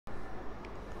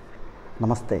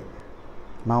நமஸ்தே,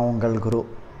 நான் உங்கள் குரு.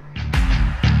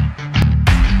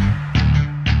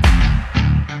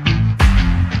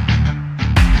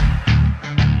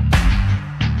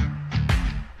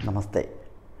 நமஸ்தே,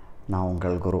 நான்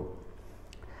உங்கள் குரு.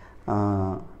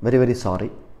 Very sorry.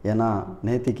 ஏன்னா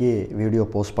நேற்றுக்கு வீடியோ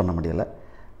போஸ்ட் பண்ண முடியலை.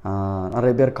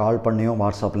 நிறைய பேர் கால் பண்ணியும்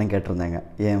வாட்ஸ்அப்லேயும் கேட்டிருந்தேங்க,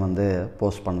 ஏன்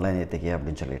போஸ்ட் பண்ணல நேற்றுக்கு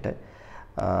அப்படின்னு சொல்லிட்டு.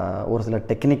 ஒரு சில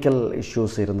டெக்னிக்கல்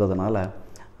இஷ்யூஸ் இருந்ததுனால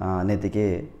நேற்றுக்கு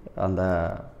அந்த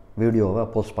வீடியோவை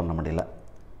போஸ்ட் பண்ண முடியல.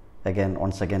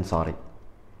 Once again sorry.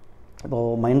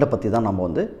 இப்போது மைண்டை பற்றி தான்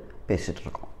நம்ம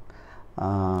பேசிகிட்ருக்கோம்.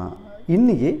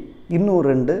 இன்றைக்கி இன்னும்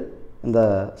 2 இந்த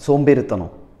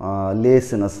சோம்பேறித்தனம்,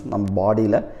 லேசினஸ் நம்ம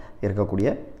பாடியில் இருக்கக்கூடிய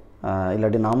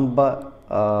இல்லாட்டி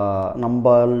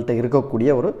நம்மள்கிட்ட இருக்கக்கூடிய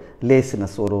ஒரு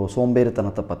லேசினஸ், ஒரு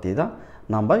சோம்பேறித்தனத்தை பற்றி தான்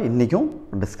நம்ம இன்றைக்கும்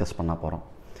டிஸ்கஸ் பண்ண போகிறோம்.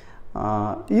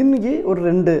 இன்றைக்கி ஒரு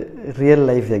 2 ரியல்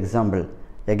லைஃப் எக்ஸாம்பிள்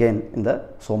இந்த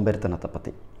சோம்பேறித்தனத்தை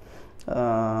பற்றி.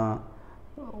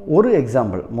 ஒரு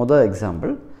எக்ஸாம்பிள், மொதல்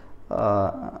எக்ஸாம்பிள்,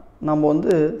 நம்ம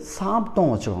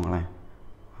சாப்பிட்டோம் வச்சுக்கோங்களேன்,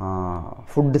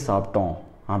 ஃபுட்டு சாப்பிட்டோம்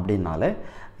அப்படின்னாலே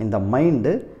இந்த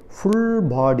மைண்டு ஃபுல்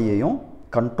பாடியையும்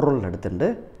கண்ட்ரோல் எடுத்துட்டு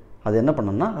அது என்ன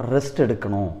பண்ணணும்னா ரெஸ்ட்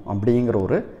எடுக்கணும் அப்படிங்கிற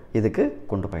ஒரு இதுக்கு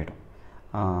கொண்டு போயிடும்.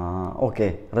 ஓகே,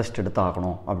 ரெஸ்ட் எடுத்து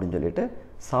ஆகணும் அப்படின்னு சொல்லிட்டு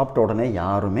சாப்பிட்ட உடனே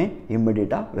யாருமே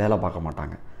இம்மிடியட்டாக வேலை பார்க்க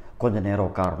மாட்டாங்க. கொஞ்சம் நேரம்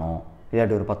உட்காரணும்,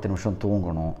 இல்லாட்டி ஒரு 10 நிமிஷம்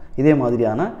தூங்கணும். இதே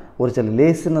மாதிரியான ஒரு சில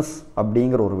லேசினஸ்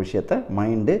அப்படிங்கிற ஒரு விஷயத்தை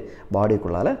மைண்டு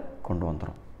பாடிக்குள்ளால் கொண்டு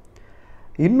வந்துடும்.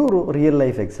 இன்னொரு ரியல்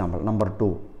லைஃப் எக்ஸாம்பிள் நம்பர் 2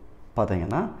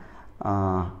 பார்த்திங்கன்னா,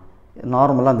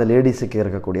 நார்மலாக அந்த லேடிஸுக்கு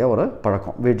இருக்கக்கூடிய ஒரு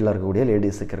பழக்கம், வீட்டில் இருக்கக்கூடிய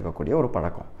லேடிஸுக்கு இருக்கக்கூடிய ஒரு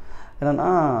பழக்கம் என்னென்னா,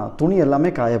 துணி எல்லாமே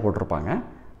காய போட்டிருப்பாங்க.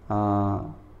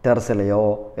 டெரஸ்லையோ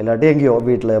இல்லாட்டி எங்கேயோ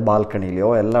வீட்டில் பால்கனிலையோ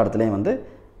எல்லா இடத்துலையும்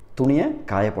துணியை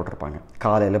காய போட்டிருப்பாங்க.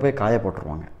 காலையில் போய் காய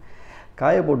போட்டுருவாங்க.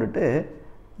 காய போட்டுட்டு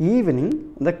ஈவினிங்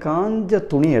இந்த காஞ்ச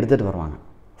துணியை எடுத்துகிட்டு வருவாங்க.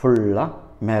 ஃபுல்லாக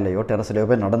மேலேயோ டெரஸ்லையோ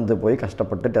போய் நடந்து போய்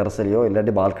கஷ்டப்பட்டு டெரஸ்லையோ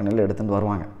இல்லாட்டி பால்கனியில் எடுத்துகிட்டு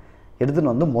வருவாங்க.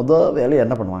 எடுத்துகிட்டு முதல் வேலையை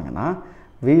என்ன பண்ணுவாங்கன்னா,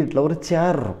 வீட்டில் ஒரு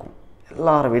சேர் இருக்கும்,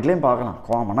 எல்லார் வீட்லேயும் பார்க்கலாம்,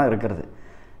 காமனாக இருக்கிறது.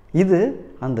 இது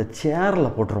அந்த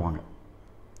சேரில் போட்டுருவாங்க.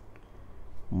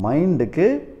 மைண்டுக்கு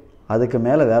அதுக்கு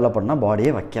மேலே வேலை பண்ணால்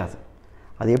பாடியே வைக்காது.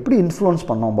 அது எப்படி இன்ஃப்ளூயன்ஸ்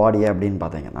பண்ணோம் பாடியை அப்படின்னு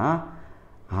பார்த்தீங்கன்னா,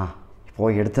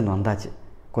 போய் எடுத்துன்னு வந்தாச்சு,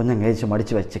 கொஞ்சம் கழிச்சு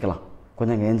மடித்து வச்சுக்கலாம்,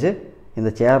 கொஞ்சம் கழிச்சு இந்த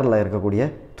சேரில் இருக்கக்கூடிய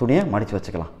துணியை மடித்து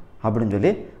வச்சுக்கலாம் அப்படின்னு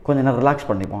சொல்லி கொஞ்சம் நேரம் ரிலாக்ஸ்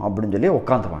பண்ணிப்போம் அப்படின்னு சொல்லி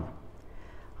உட்காந்துருவாங்க.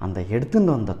 அந்த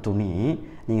எடுத்துன்னு வந்த துணி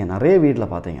நீங்கள் நிறைய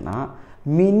வீட்டில் பார்த்தீங்கன்னா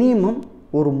மினிமம்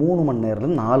ஒரு 3 மணி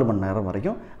நேரத்துலேருந்து 4 மணி நேரம்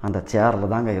வரைக்கும் அந்த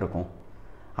சேரில் தாங்க இருக்கும்.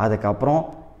 அதுக்கப்புறம்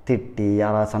திட்டி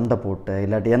யாராவது சண்டை போட்டு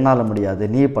இல்லாட்டி என்னால் முடியாது,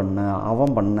 நீ பண்ணு,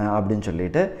 அவன் பண்ணு அப்படின்னு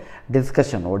சொல்லிட்டு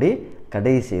டிஸ்கஷன் ஓடி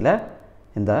கடைசியில்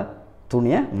இந்த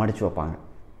துணியை மடித்து வைப்பாங்க.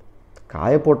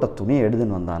 காயப்போட்ட துணியை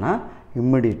எடுத்துன்னு வந்தானா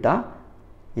இம்மிடியட்டாக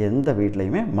எந்த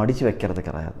வீட்லேயுமே மடித்து வைக்கிறது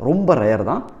கிடையாது. ரொம்ப ரேர்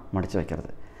தான் மடித்து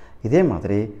வைக்கிறது. இதே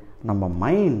மாதிரி நம்ம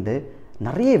மைண்டு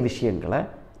நிறைய விஷயங்களை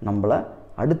நம்மளை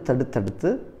அடுத்தடுத்து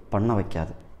பண்ண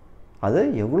வைக்காது. அது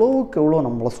எவ்வளோவுக்கு எவ்வளோ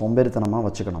நம்மளை சோம்பேறித்தனமாக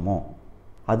வச்சுக்கணுமோ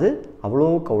அது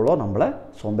அவ்வளோவுக்கு அவ்வளோ நம்மளை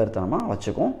சோம்பேறித்தனமாக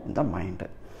வச்சுக்கும் இந்த மைண்டு.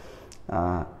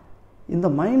 இந்த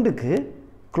மைண்டுக்கு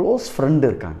க்ளோஸ் ஃப்ரெண்டு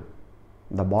இருக்காங்க.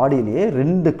 இந்த பாடியிலேயே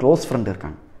 2 க்ளோஸ் ஃப்ரெண்டு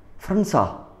இருக்காங்க. ஃப்ரெண்ட்ஸா?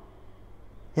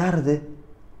 யார் இது?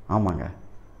 ஆமாங்க,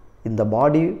 இந்த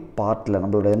பாடி பார்ட்டில்,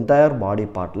 நம்மளோட என்டையர் பாடி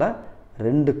பார்ட்டில்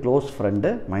 2 க்ளோஸ்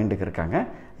ஃப்ரெண்டு மைண்டுக்கு இருக்காங்க.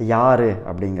 யார்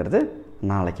அப்படிங்கிறது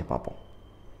நாளைக்கு பார்ப்போம்.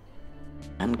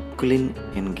 பங்கோலின்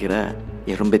என்கிற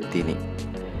எறும்புத்தீனி,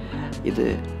 இது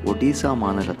ஒடிசா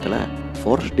மாநிலத்தில்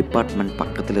ஃபாரஸ்ட் டிபார்ட்மெண்ட்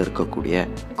பக்கத்தில் இருக்கக்கூடிய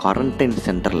குவாரண்டைன்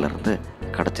சென்டர்லேருந்து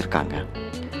கிடச்சிருக்காங்க.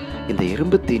 இந்த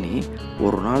எறும்புத்தீனி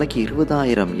ஒரு நாளைக்கு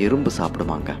 20,000 எறும்பு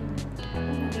சாப்பிடுவாங்க.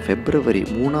 February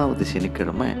 3வது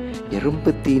சனிக்கிழமை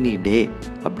எறும்புத்தீனி டே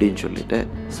அப்படின்னு சொல்லிட்டு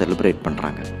செலிப்ரேட்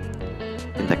பண்ணுறாங்க.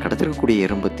 இந்த கிடச்சிருக்கக்கூடிய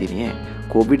எறும்புத்தீனியை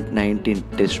COVID-19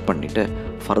 டெஸ்ட் பண்ணிவிட்டு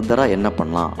ஃபர்தராக என்ன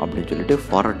பண்ணலாம் அப்படின்னு சொல்லிட்டு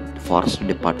ஃபாரஸ்ட்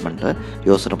டிபார்ட்மெண்ட்டை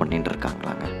யோசனை பண்ணிட்டு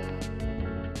இருக்காங்களாங்க.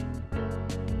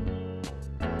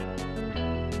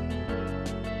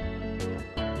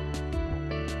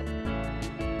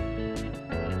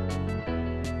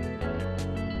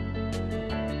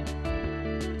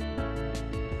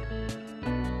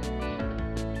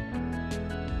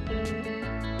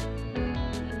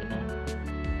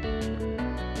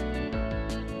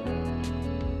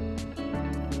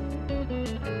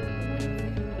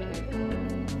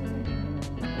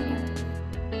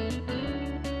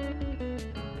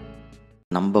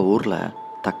 நம்ம ஊரில்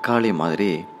தக்காளி மாதிரி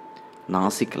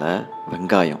நாசிக்கில்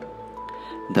வெங்காயம்.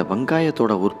 இந்த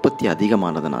வெங்காயத்தோட உற்பத்தி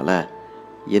அதிகமானதுனால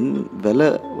விலை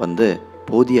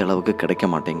போதிய அளவுக்கு கிடைக்க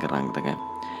மாட்டேங்கிறாங்க.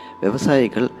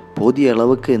 விவசாயிகள் போதிய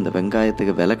அளவுக்கு இந்த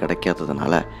வெங்காயத்துக்கு விலை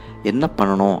கிடைக்காததுனால என்ன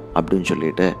பண்ணணும் அப்படின்னு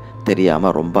சொல்லிட்டு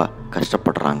தெரியாமல் ரொம்ப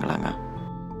கஷ்டப்படுறாங்களாங்க.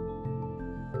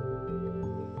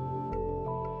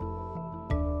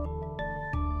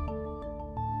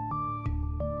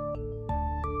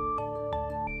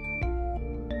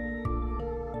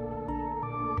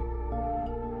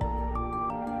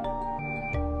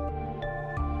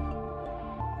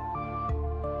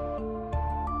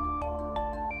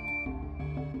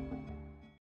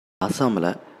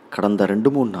 அசாமில் கடந்த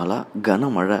 2-3 நாளாக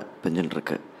கனமழை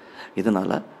பெஞ்சுட்டுருக்கு.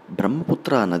 இதனால்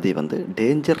பிரம்மபுத்திரா நதி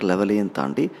டேஞ்சர் லெவலையும்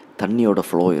தாண்டி தண்ணியோட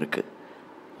ஃப்ளோ இருக்குது.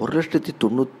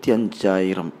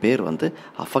 1,95,000 பேர்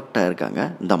அஃபெக்ட் ஆகிருக்காங்க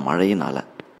இந்த மழையினால்.